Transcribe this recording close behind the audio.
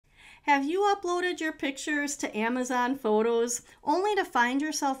Have you uploaded your pictures to Amazon Photos only to find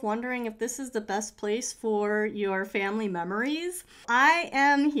yourself wondering if this is the best place for your family memories? I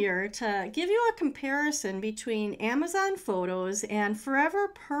am here to give you a comparison between Amazon Photos and Forever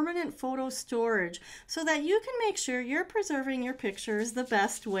Permanent Photo Storage so that you can make sure you're preserving your pictures the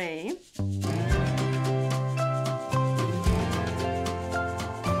best way.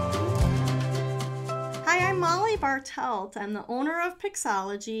 Hi, I'm Mollie Bartelt. I'm the owner of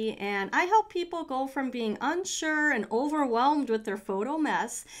Pixologie, and I help people go from being unsure and overwhelmed with their photo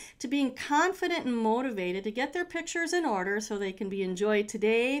mess to being confident and motivated to get their pictures in order so they can be enjoyed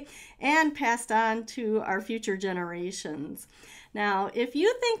today and passed on to our future generations. Now, if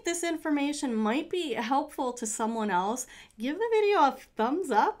you think this information might be helpful to someone else, give the video a thumbs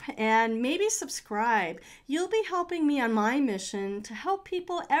up and maybe subscribe. You'll be helping me on my mission to help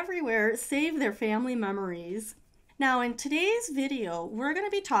people everywhere save their family memories. Now, in today's video, we're going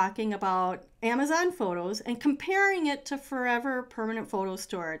to be talking about Amazon Photos and comparing it to Forever Permanent Photo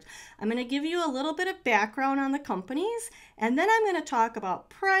Storage. I'm going to give you a little bit of background on the companies, and then I'm going to talk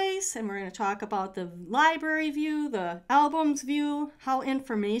about price, and we're going to talk about the library view, the albums view, how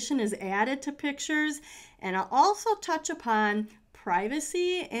information is added to pictures, and I'll also touch upon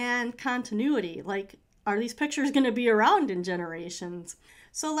privacy and continuity, like are these pictures going to be around in generations?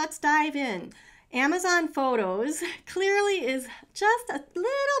 So let's dive in. Amazon Photos clearly is just a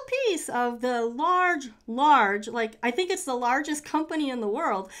little piece of the large, like I think it's the largest company in the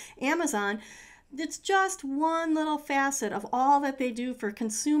world, Amazon. It's just one little facet of all that they do for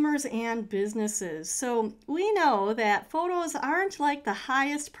consumers and businesses. So we know that photos aren't like the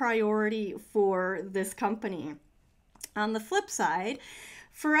highest priority for this company. On the flip side,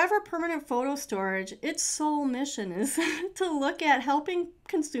 Forever Permanent Photo Storage, its sole mission is to look at helping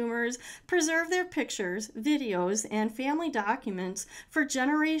consumers preserve their pictures, videos, and family documents for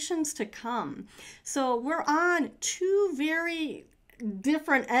generations to come. So we're on two very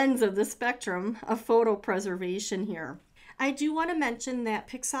different ends of the spectrum of photo preservation here. I do want to mention that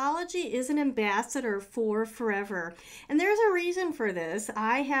Pixologie is an ambassador for Forever, and there's a reason for this.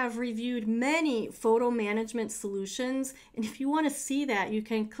 I have reviewed many photo management solutions, and if you want to see that, you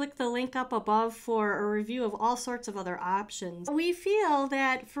can click the link up above for a review of all sorts of other options. We feel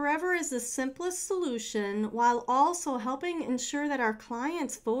that Forever is the simplest solution while also helping ensure that our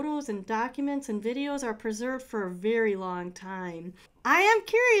clients' photos and documents and videos are preserved for a very long time. I am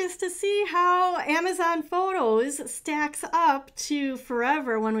curious to see how Amazon Photos stacks up to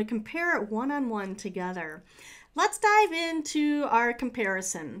Forever when we compare it one-on-one together. Let's dive into our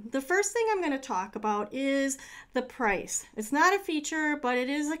comparison. The first thing I'm going to talk about is the price. It's not a feature, but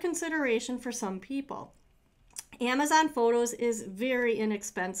it is a consideration for some people. Amazon Photos is very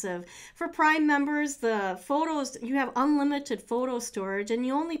inexpensive. For Prime members, the photos, you have unlimited photo storage and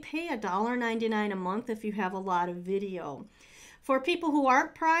you only pay $1.99 a month if you have a lot of video. For people who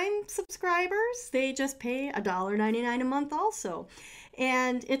aren't Prime subscribers, they just pay $1.99 a month also.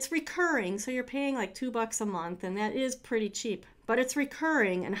 And it's recurring, so you're paying like $2 a month, and that is pretty cheap. But it's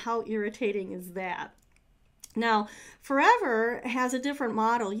recurring, and how irritating is that? Now, Forever has a different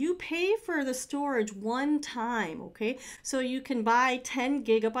model. You pay for the storage one time, okay? So you can buy 10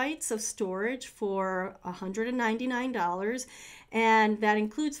 gigabytes of storage for $199, and that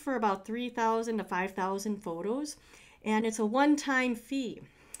includes for about 3,000 to 5,000 photos. And it's a one-time fee.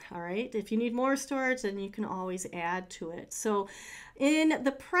 All right, if you need more storage, then you can always add to it. So in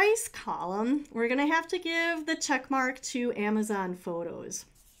the price column, we're going to have to give the check mark to Amazon Photos.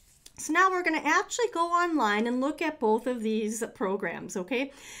 So now we're going to actually go online and look at both of these programs,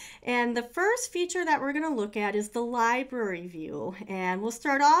 okay? And the first feature that we're going to look at is the library view. And we'll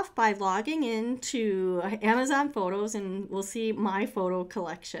start off by logging into Amazon Photos, and we'll see my photo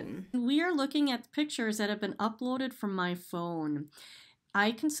collection. We are looking at pictures that have been uploaded from my phone.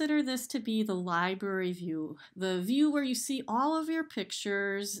 I consider this to be the library view, the view where you see all of your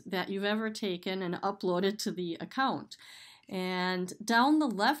pictures that you've ever taken and uploaded to the account. And down the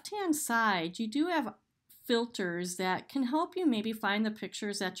left-hand side, you do have filters that can help you maybe find the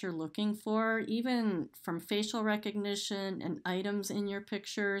pictures that you're looking for, even from facial recognition and items in your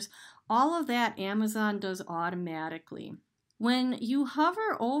pictures. All of that Amazon does automatically. When you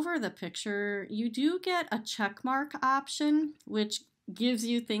hover over the picture, you do get a check mark option, which gives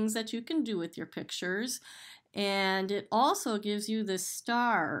you things that you can do with your pictures. And it also gives you the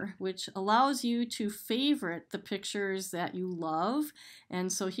star, which allows you to favorite the pictures that you love. And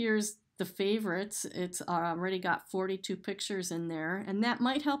so here's the favorites. It's already got 42 pictures in there, and that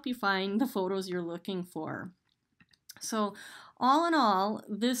might help you find the photos you're looking for. So all in all,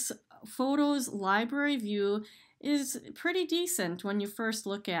 this photos library view is pretty decent when you first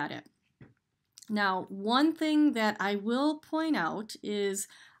look at it. Now, one thing that I will point out is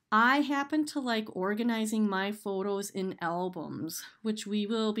I happen to like organizing my photos in albums, which we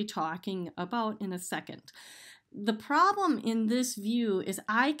will be talking about in a second. The problem in this view is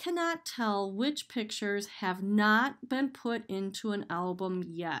I cannot tell which pictures have not been put into an album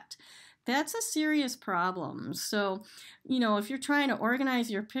yet. That's a serious problem. So, if you're trying to organize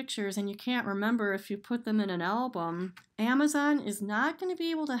your pictures and you can't remember if you put them in an album, Amazon is not going to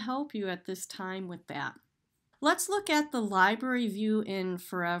be able to help you at this time with that. Let's look at the library view in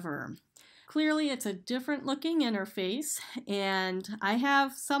Forever. Clearly, it's a different looking interface, and I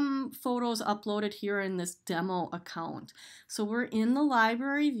have some photos uploaded here in this demo account. So we're in the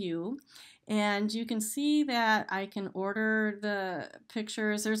library view, and you can see that I can order the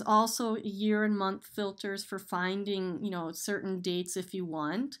pictures. There's also year and month filters for finding, certain dates if you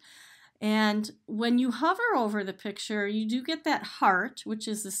want. And when you hover over the picture, you do get that heart, which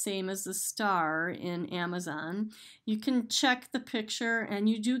is the same as the star in Amazon. You can check the picture, and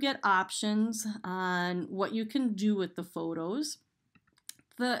you do get options on what you can do with the photos.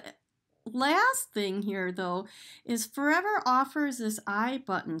 The last thing here, though, is Forever offers this I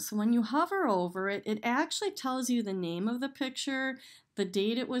button. So when you hover over it, it actually tells you the name of the picture, the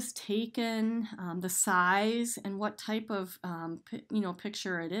date it was taken, the size, and what type of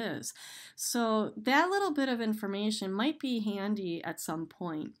picture it is. So that little bit of information might be handy at some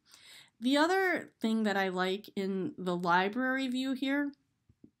point. The other thing that I like in the library view here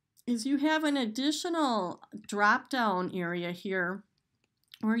is you have an additional drop-down area here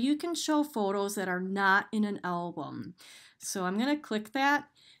where you can show photos that are not in an album. So I'm going to click that,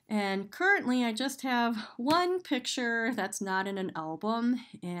 and currently I just have one picture that's not in an album,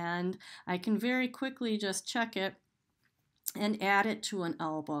 and I can very quickly just check it and add it to an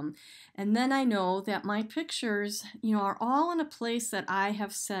album. And then I know that my pictures, are all in a place that I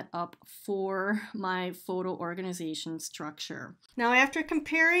have set up for my photo organization structure. Now, after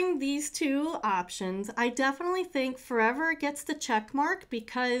comparing these two options, I definitely think Forever gets the check mark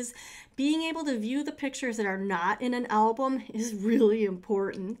because being able to view the pictures that are not in an album is really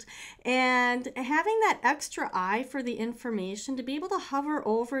important. And having that extra eye for the information, to be able to hover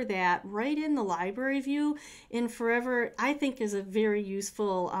over that right in the library view in Forever, I think is a very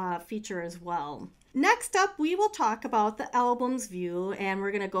useful feature as well. Next up, we will talk about the albums view, and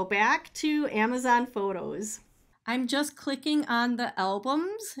we're going to go back to Amazon Photos. I'm just clicking on the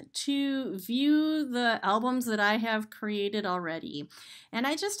albums to view the albums that I have created already. And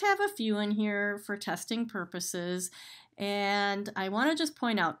I just have a few in here for testing purposes. And I want to just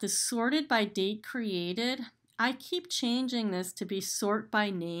point out this sorted by date created. I keep changing this to be sort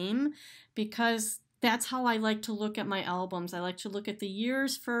by name because that's how I like to look at my albums. I like to look at the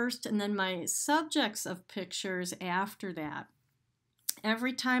years first and then my subjects of pictures after that.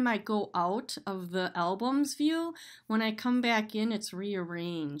 Every time I go out of the albums view, when I come back in, it's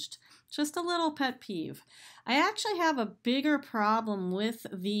rearranged. Just a little pet peeve. I actually have a bigger problem with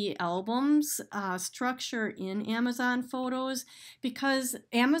the albums structure in Amazon Photos because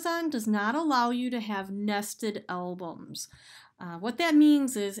Amazon does not allow you to have nested albums. What that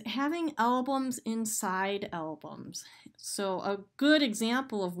means is having albums inside albums. So a good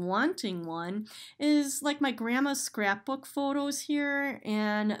example of wanting one is like my grandma's scrapbook photos here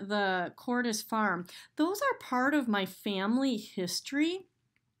and the Cordis farm. Those are part of my family history,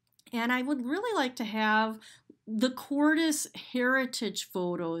 and I would really like to have the Cordis heritage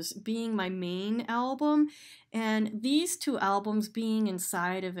photos being my main album and these two albums being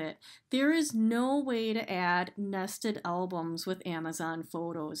inside of it. There is no way to add nested albums with Amazon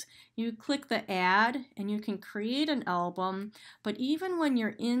Photos. You click the add and you can create an album, but even when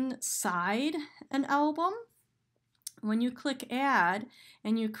you're inside an album, when you click add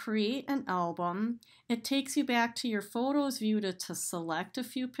and you create an album, it takes you back to your photos view to select a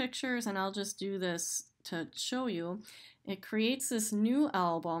few pictures, and I'll just do this to show you. It creates this new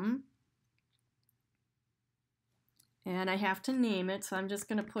album and I have to name it, so I'm just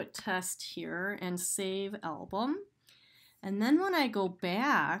going to put test here and save album. And then when I go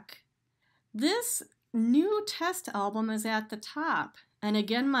back, this new test album is at the top, and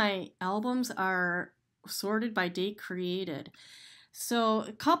again my albums are sorted by date created. So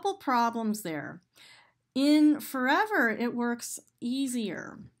a couple problems there. In Forever it works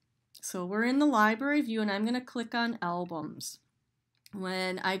easier. So we're in the library view and I'm going to click on albums.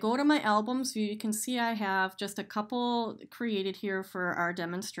 When I go to my albums view, you can see I have just a couple created here for our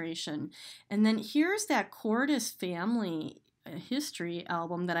demonstration. And then here's that Cordis family history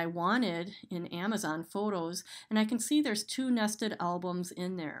album that I wanted in Amazon Photos, and I can see there's two nested albums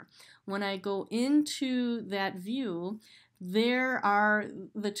in there. When I go into that view, there are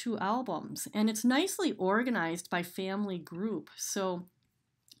the two albums, and it's nicely organized by family group. So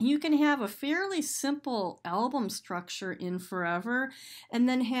you can have a fairly simple album structure in Forever and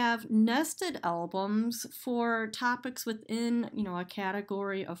then have nested albums for topics within, a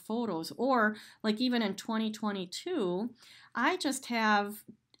category of photos. Or like even in 2022, I just have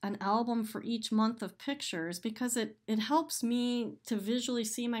an album for each month of pictures because it helps me to visually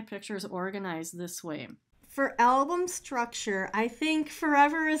see my pictures organized this way. For album structure, I think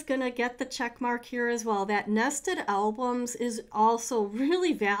Forever is going to get the check mark here as well. That nested albums is also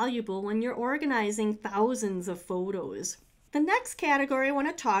really valuable when you're organizing thousands of photos. The next category I want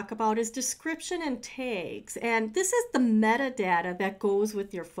to talk about is description and tags, and this is the metadata that goes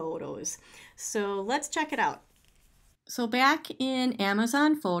with your photos. So let's check it out. So back in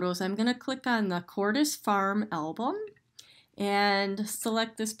Amazon Photos, I'm going to click on the Cordis Farm album and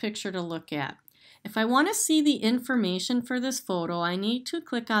select this picture to look at. If I want to see the information for this photo, I need to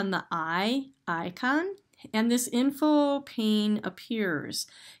click on the eye icon, and this info pane appears.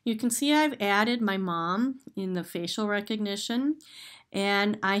 You can see I've added my mom in the facial recognition,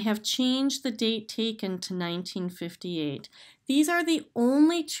 and I have changed the date taken to 1958. These are the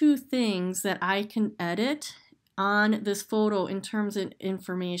only two things that I can edit on this photo in terms of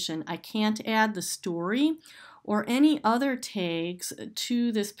information. I can't add the story or any other tags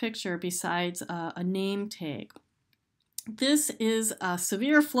to this picture besides a name tag. This is a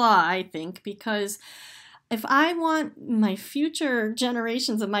severe flaw, I think, because if I want my future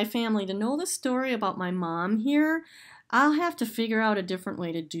generations of my family to know the story about my mom here, I'll have to figure out a different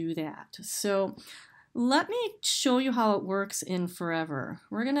way to do that. So let me show you how it works in Forever.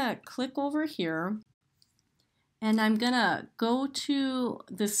 We're going to click over here, and I'm going to go to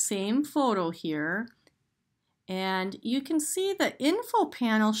the same photo here. And you can see the info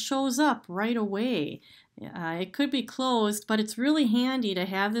panel shows up right away. It could be closed, but it's really handy to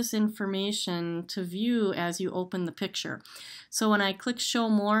have this information to view as you open the picture. So when I click Show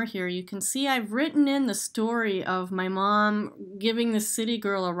More here, you can see I've written in the story of my mom giving this city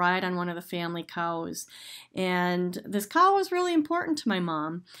girl a ride on one of the family cows. And this cow was really important to my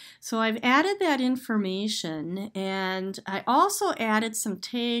mom. So I've added that information, and I also added some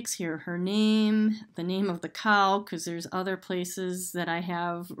tags here. Her name, the name of the cow, because there's other places that I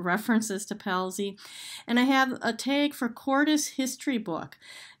have references to Palsy. And I have a tag for Cordis History Book.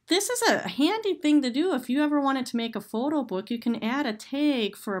 This is a handy thing to do. If you ever wanted to make a photo book, you can add a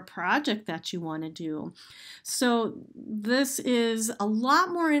tag for a project that you want to do. So this is a lot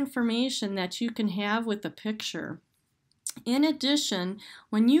more information that you can have with the picture. In addition,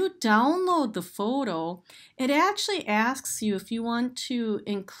 when you download the photo, it actually asks you if you want to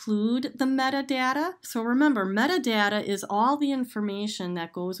include the metadata. So remember, metadata is all the information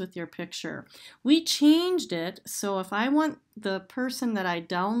that goes with your picture. We changed it, so if I want the person that I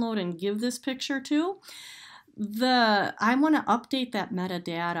download and give this picture to, I want to update that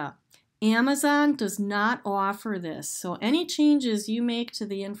metadata. Amazon does not offer this, so any changes you make to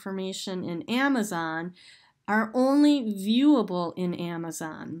the information in Amazon are only viewable in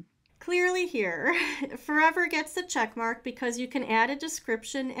Amazon. Clearly here, Forever gets the check mark because you can add a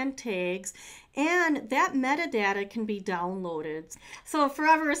description and tags, and that metadata can be downloaded. So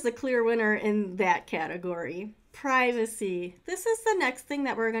Forever is the clear winner in that category. Privacy. This is the next thing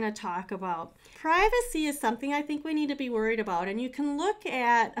that we're going to talk about. Privacy is something I think we need to be worried about, and you can look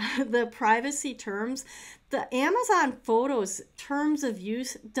at the privacy terms. The Amazon Photos terms of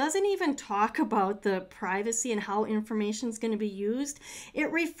use doesn't even talk about the privacy and how information is going to be used.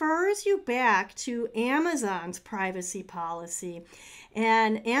 It refers you back to Amazon's privacy policy.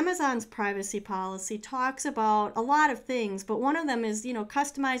 And Amazon's privacy policy talks about a lot of things, but one of them is,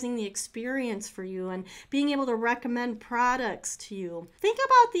 customizing the experience for you and being able to recommend products to you. Think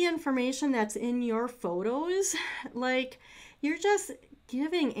about the information that's in your photos. Like, you're just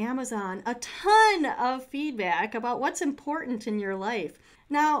giving Amazon a ton of feedback about what's important in your life.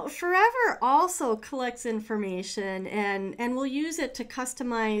 Now, Forever also collects information and will use it to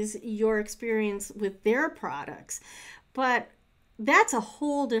customize your experience with their products. But that's a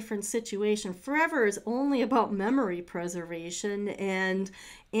whole different situation. Forever is only about memory preservation, and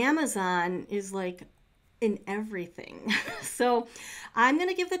Amazon is like in everything. So I'm going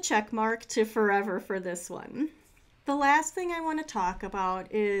to give the check mark to Forever for this one. The last thing I want to talk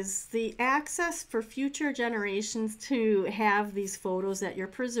about is the access for future generations to have these photos that you're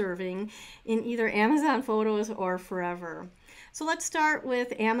preserving in either Amazon Photos or Forever. So let's start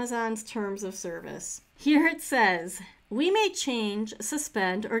with Amazon's terms of service. Here it says, we may change,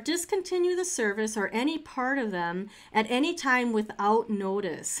 suspend, or discontinue the service or any part of them at any time without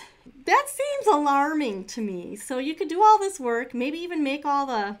notice. That seems alarming to me. So you could do all this work, maybe even make all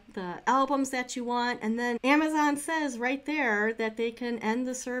the albums that you want, and then Amazon says right there that they can end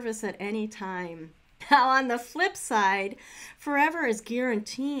the service at any time. Now, on the flip side, Forever is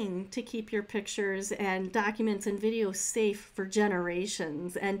guaranteeing to keep your pictures and documents and videos safe for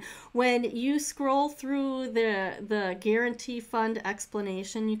generations. And when you scroll through the guarantee fund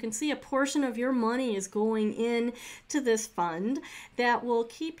explanation, you can see a portion of your money is going in to this fund that will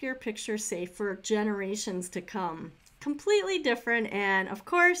keep your picture safe for generations to come. Completely different, and of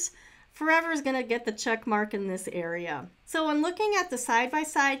course, Forever is going to get the check mark in this area. So when looking at the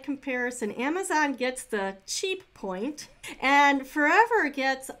side-by-side comparison, Amazon gets the cheap point and Forever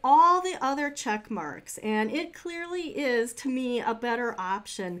gets all the other check marks. And it clearly is, to me, a better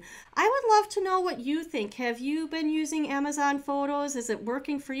option. I would love to know what you think. Have you been using Amazon Photos? Is it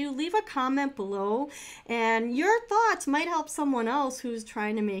working for you? Leave a comment below, and your thoughts might help someone else who's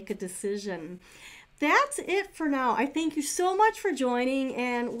trying to make a decision. That's it for now. I thank you so much for joining,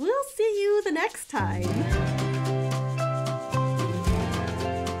 and we'll see you the next time.